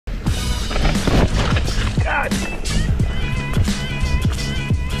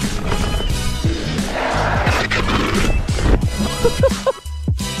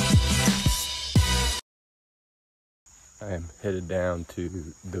Headed down to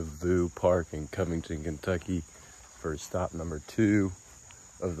Devou Park in Covington, Kentucky for stop number 2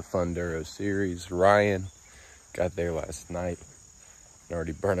 of the FUNduro series. Ryan got there last night and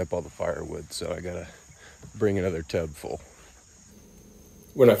already burned up all the firewood, so I gotta bring another tub full.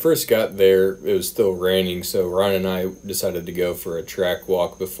 When I first got there, it was still raining, so Ryan and I decided to go for a track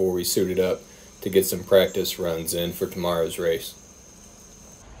walk before we suited up to get some practice runs in for tomorrow's race.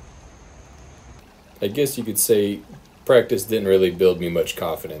 I guess you could say practice didn't really build me much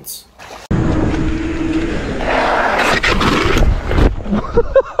confidence.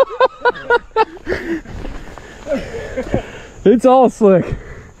 It's all slick.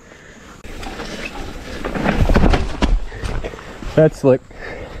 That's slick.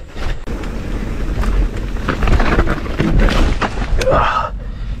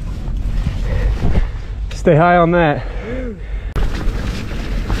 Stay high on that.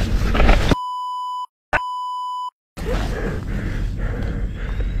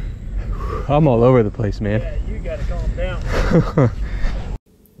 I'm all over the place, man. Yeah, you gotta calm down.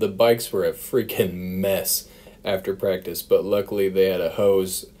 The bikes were a freaking mess after practice, but luckily they had a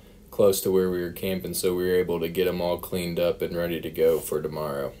hose close to where we were camping, so we were able to get them all cleaned up and ready to go for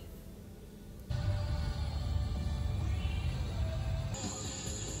tomorrow.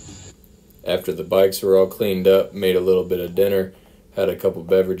 After the bikes were all cleaned up, made a little bit of dinner, had a couple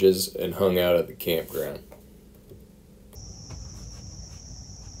beverages, and hung out at the campground.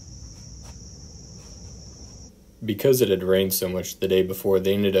 Because it had rained so much the day before,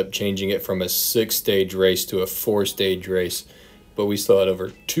 they ended up changing it from a 6-stage race to a 4-stage race, but we still had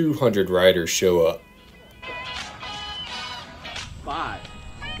over 200 riders show up. 5,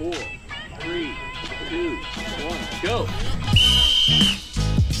 4, 3, 2, 1, go!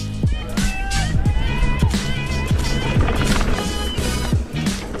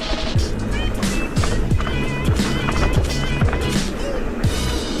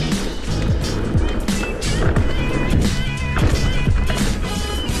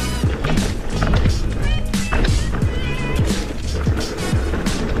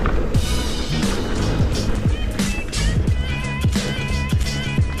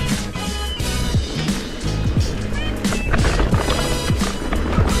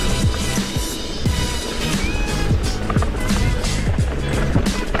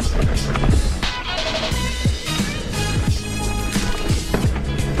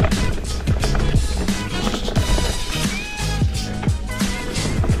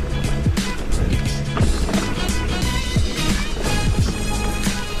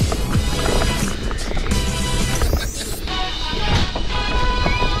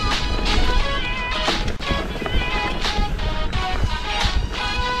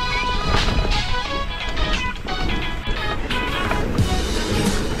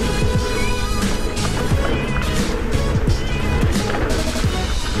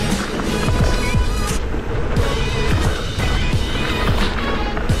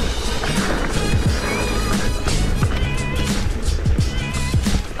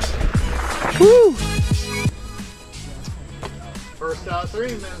 Woo! First out 3,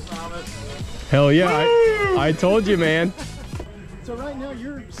 Ms. Novice. Hell yeah, I told you, man. So right now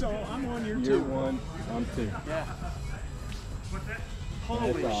I'm on your 2. You're 1, I'm 2. Yeah.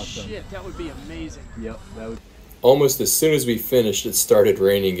 Holy shit, that would be amazing. Yep, that would. Almost as soon as we finished, it started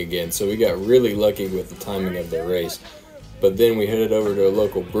raining again, so we got really lucky with the timing of the race. But then we headed over to a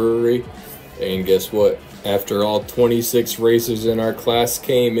local brewery, and guess what? After all 26 racers in our class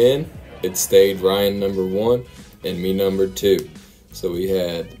came in, it stayed Ryan number 1 and me number 2. So we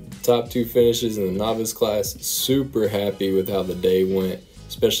had top 2 finishes in the novice class. Super happy with how the day went,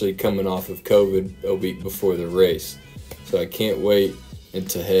 especially coming off of COVID a week before the race. So I can't wait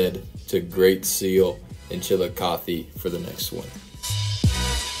to head to Great Seal and Chillicothe for the next one.